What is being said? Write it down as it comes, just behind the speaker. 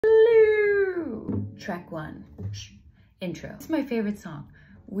Track 1, intro. It's my favorite song.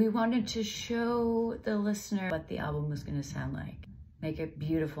 We wanted to show the listener what the album was gonna sound like. Make it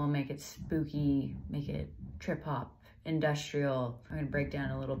beautiful, make it spooky, make it trip hop, industrial. I'm gonna break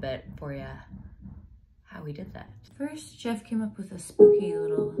down a little bit for you how we did that. First, Jeff came up with a spooky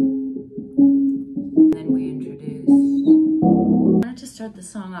little, then we introduced. I wanted to start the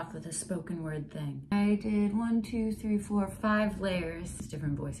song off with a spoken word thing. I did 1, 2, 3, 4, 5 layers,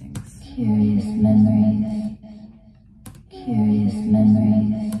 different voicings. Curious memories, curious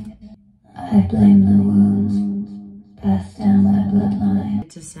memories. I blame the wounds passed down my bloodline.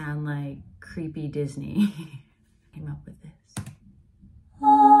 To sound like creepy Disney. Came up with this.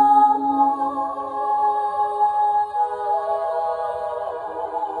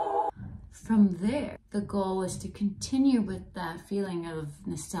 From there, the goal was to continue with that feeling of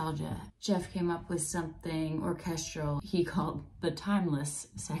nostalgia. Jeff came up with something orchestral he called the timeless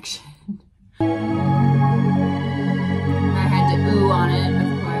section. I had to ooh on it, of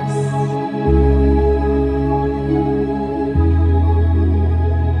course.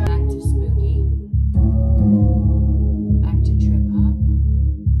 Back to spooky. Back to trip hop.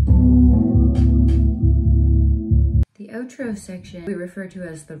 The outro section we refer to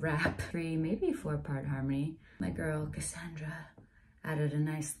as the rap. 3, maybe 4-part harmony. My girl Cassandra added a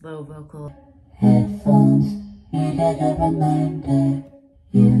nice low vocal. Headphones needed a reminder.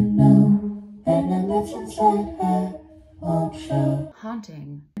 You know that the lips inside her won't show.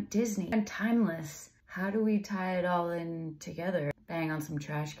 Haunting, Disney, and timeless. How do we tie it all in together? Bang on some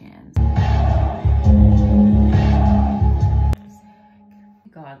trash cans.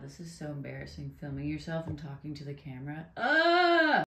 God, this is so embarrassing, filming yourself and talking to the camera.